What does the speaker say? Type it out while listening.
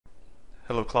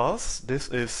Hello class, this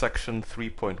is section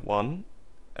 3.1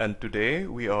 and today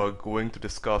we are going to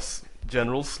discuss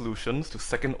general solutions to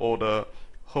second order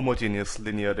homogeneous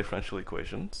linear differential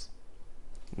equations.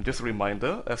 Just a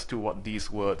reminder as to what these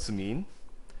words mean.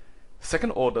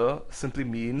 Second order simply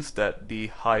means that the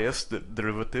highest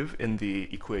derivative in the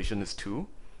equation is 2.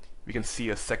 We can see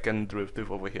a second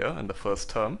derivative over here in the first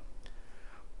term.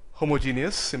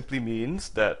 Homogeneous simply means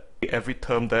that every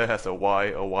term there has a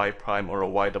y prime, or a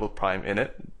y double prime in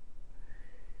it.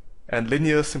 And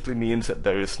linear simply means that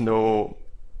there is no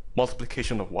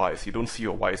multiplication of y's. You don't see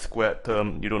a y squared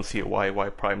term, you don't see a y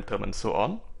prime term, and so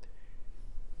on.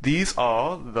 These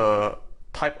are the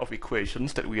type of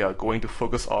equations that we are going to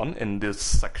focus on in this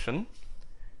section.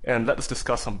 And let us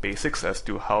discuss some basics as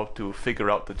to how to figure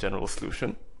out the general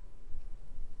solution.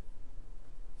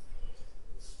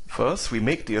 First, we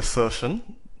make the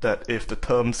assertion that if the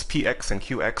terms px and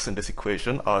qx in this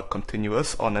equation are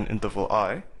continuous on an interval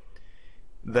I,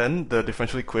 then the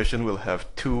differential equation will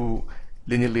have two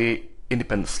linearly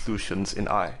independent solutions in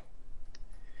I.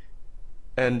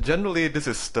 And generally, this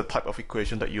is the type of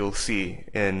equation that you'll see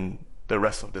in the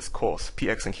rest of this course.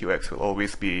 Px and qx will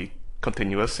always be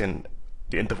continuous in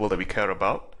the interval that we care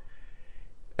about.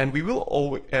 And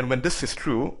when this is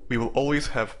true, we will always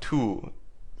have two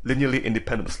linearly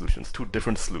independent solutions, two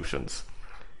different solutions.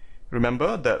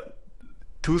 Remember that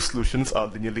two solutions are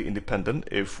linearly independent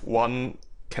if one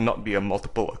cannot be a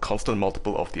constant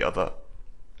multiple of the other.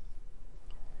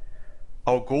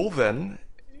 Our goal then,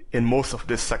 in most of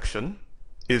this section,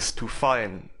 is to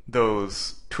find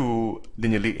those two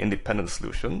linearly independent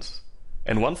solutions.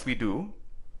 And once we do,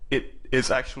 it is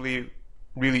actually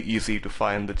really easy to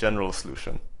find the general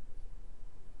solution.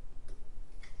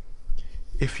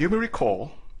 If you may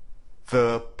recall,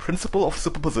 the principle of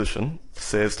superposition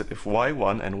says that if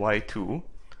y1 and y2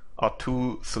 are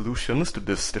two solutions to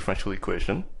this differential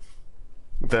equation,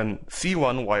 then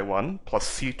c1y1 plus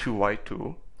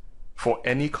c2y2 for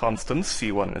any constants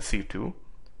c1 and c2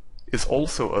 is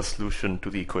also a solution to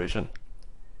the equation.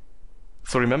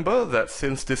 So remember that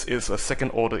since this is a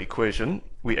second order equation,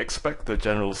 we expect the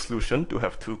general solution to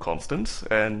have two constants,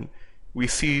 and we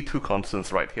see two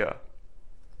constants right here.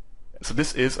 So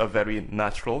this is a very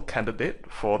natural candidate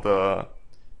for the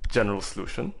general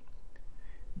solution.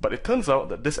 But it turns out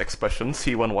that this expression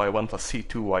c1y1 plus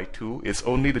c2y2 is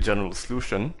only the general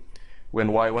solution when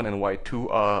y1 and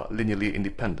y2 are linearly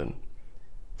independent.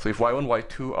 So if y1 and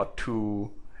y2 are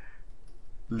two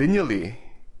linearly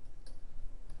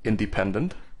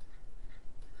independent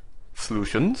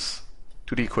solutions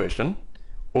to the equation,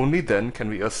 only then can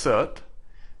we assert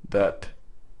that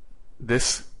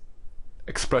this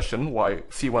expression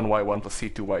c1y1 plus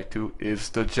c2y2 is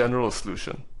the general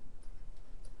solution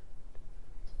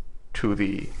to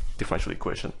the differential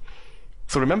equation.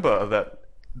 So remember that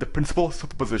the principle of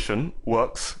superposition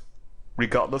works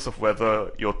regardless of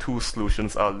whether your two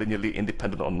solutions are linearly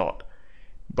independent or not.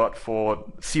 But for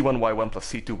c1y1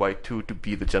 plus c2y2 to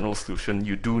be the general solution,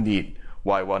 you do need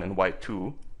y1 and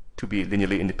y2 to be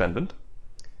linearly independent.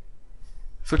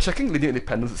 So checking linear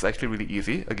independence is actually really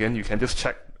easy. Again, you can just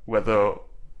check whether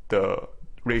the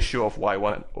ratio of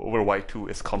y1 over y2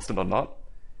 is constant or not.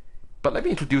 But let me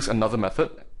introduce another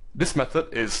method. This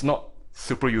method is not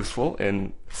super useful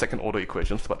in second order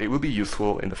equations, but it will be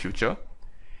useful in the future.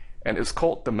 And it's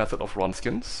called the method of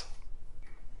Wronskians.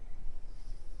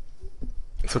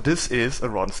 So this is a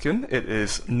Wronskian. It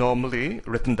is normally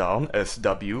written down as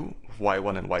W,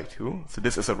 y1 and y2. So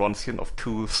this is a Wronskian of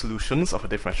two solutions of a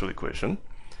differential equation.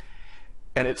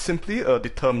 And it's simply a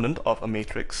determinant of a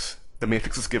matrix. The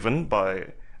matrix is given by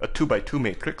a 2 by 2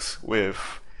 matrix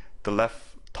with the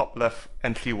top left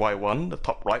entry y1, the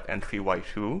top right entry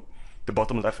y2, the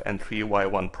bottom left entry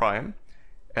y1 prime,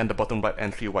 and the bottom right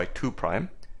entry y2 prime.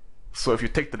 So if you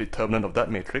take the determinant of that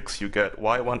matrix, you get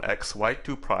y1x,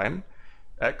 y2 prime,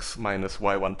 x minus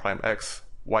y1 prime x,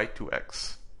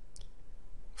 y2x.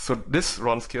 So this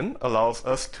Wronskian allows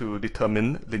us to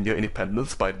determine linear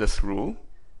independence by this rule.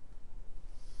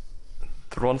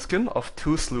 The Wronskian of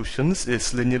two solutions is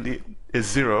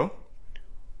zero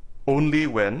only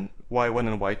when y1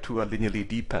 and y2 are linearly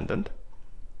dependent.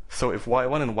 So if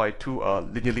y1 and y2 are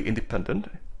linearly independent,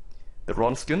 the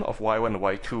Wronskian of y1 and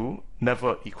y2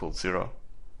 never equals 0.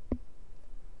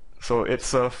 So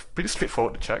it's pretty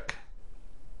straightforward to check.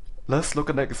 Let's look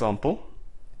at an example.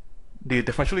 The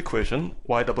differential equation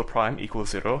y double prime equals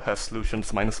 0 has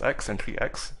solutions minus x and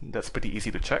 3x. That's pretty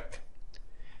easy to check.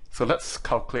 So let's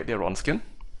calculate the Wronskian.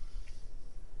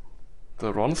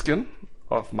 The Wronskian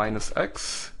of minus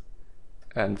x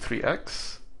and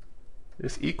 3x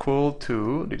is equal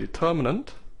to the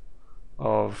determinant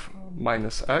of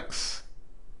minus x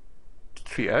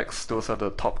 3x, those are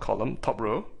the top column, top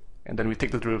row, and then we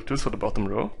take the derivatives for the bottom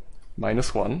row,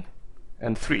 minus 1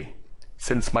 and 3.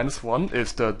 Since minus 1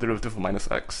 is the derivative of minus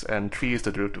x and 3 is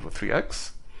the derivative of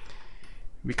 3x,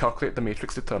 we calculate the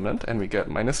matrix determinant and we get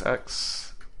minus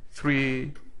x,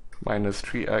 3, minus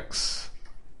 3x,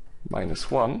 minus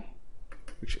 1,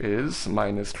 which is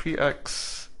minus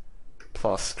 3x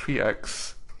plus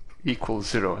 3x equals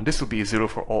 0. And this will be 0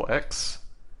 for all x.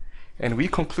 And we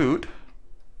conclude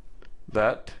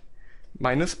that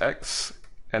minus x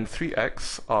and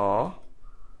 3x are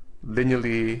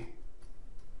linearly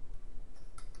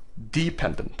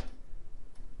dependent.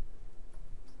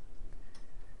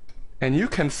 And you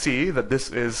can see that this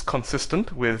is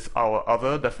consistent with our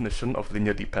other definition of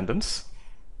linear dependence,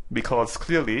 because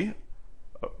clearly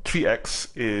 3x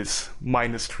is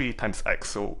minus 3 times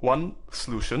x. So one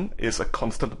solution is a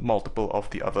constant multiple of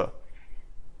the other.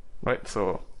 Right?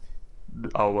 So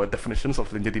our definitions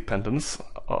of linear dependence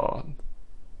are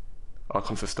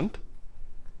consistent.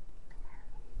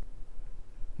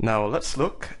 Now let's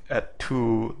look at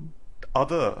two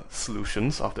other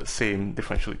solutions of the same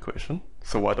differential equation.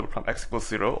 So y double prime x equals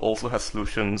 0 also has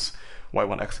solutions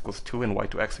y1x equals 2 and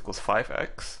y2x equals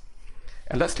 5x.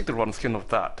 And let's take the Wronskian of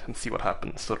that and see what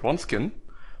happens. So the Wronskian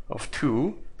of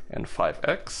 2 and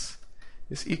 5x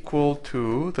is equal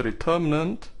to the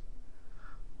determinant.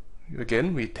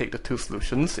 Again, we take the two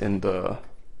solutions in the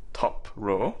top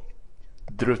row.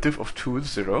 The derivative of 2 is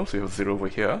 0, so we have 0 over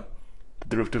here. The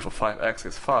derivative of 5x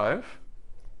is 5.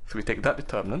 So we take that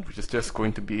determinant, which is just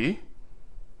going to be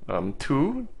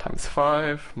 2 times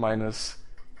 5 minus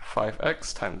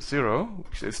 5x times 0,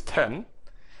 which is 10.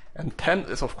 And 10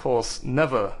 is, of course,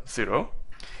 never 0.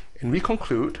 And we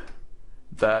conclude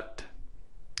that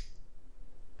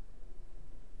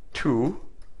 2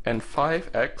 and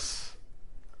 5x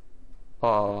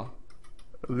are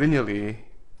linearly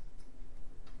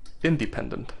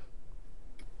independent.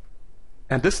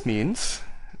 And this means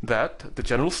that the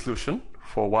general solution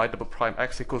for y double prime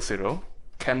x equals 0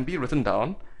 can be written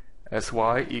down as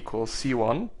y equals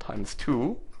c1 times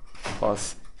 2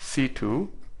 plus c2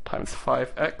 times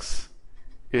 5x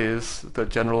is the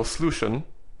general solution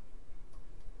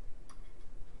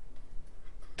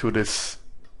to this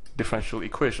differential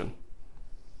equation.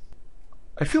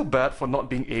 I feel bad for not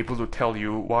being able to tell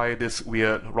you why this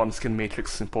weird Wronskian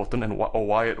matrix is important and or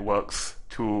why it works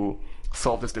to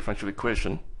solve this differential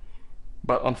equation.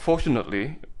 But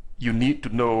unfortunately, you need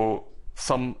to know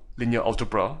some linear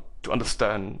algebra to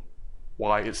understand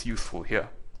why it's useful here.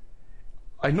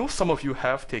 I know some of you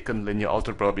have taken linear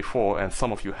algebra before and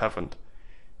some of you haven't.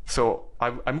 So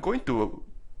I'm going to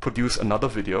produce another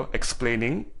video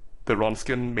explaining the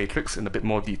Wronskian matrix in a bit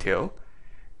more detail.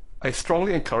 I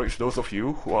strongly encourage those of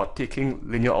you who are taking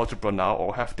linear algebra now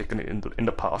or have taken it in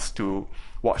the past to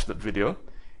watch that video.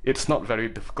 It's not very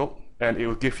difficult and it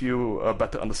will give you a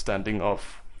better understanding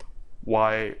of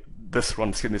why this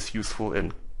Wronskian is useful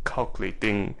in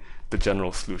calculating the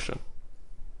general solution.